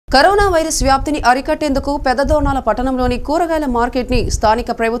Corona virus వ్యాప్తిని అరికట్టేందుకు పెద్దదోర్నాల పట్టణంలోని కూరగాయల మార్కెట్ ని స్థానిక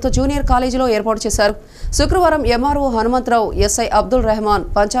ప్రభుత్వ జూనియర్ కాలేజీలో ఏర్పాటు చేశారు. శుక్రవారం ఎంఆర్ఓ హనుమంతరావు, ఎస్ఐ అబ్దుల్ రెహమాన్,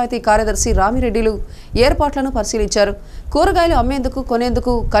 పంచాయతీ కార్యదర్శి రామిరెడ్డిలు ఏర్పాట్లను పరిశీలించారు. కూరగాయలు అమ్మేందుకు,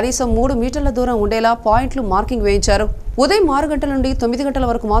 కొనేందుకు కనీసం 3 మీటర్ల దూరం ఉండేలా పాయింట్లు మార్కింగ్ వేయించారు. ఉదయం 6 గంటల నుండి 9 గంటల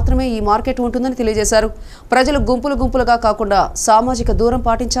వరకు మాత్రమే ఈ మార్కెట్ ఉంటుందని తెలియజేశారు. ప్రజలు గుంపులుగా కాకుండా సామాజిక దూరం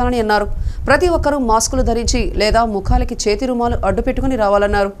పాటించాలని అన్నారు. ప్రతి ఒక్కరూ మాస్కులు ధరించి లేదా ముఖాలకి చేతి రుమాలు అడ్డు పెట్టుకుని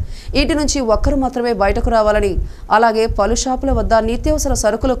రావాలన్నారు. ఇంటి నుంచి ఒక్కరు మాత్రమే బయటకు రావాలని, అలాగే పలు షాపుల వద్ద నిత్యావసర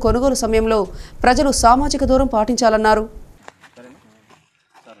సరుకుల కొనుగోలు సమయంలో ప్రజలు సామాజిక దూరం పాటించాలన్నారు.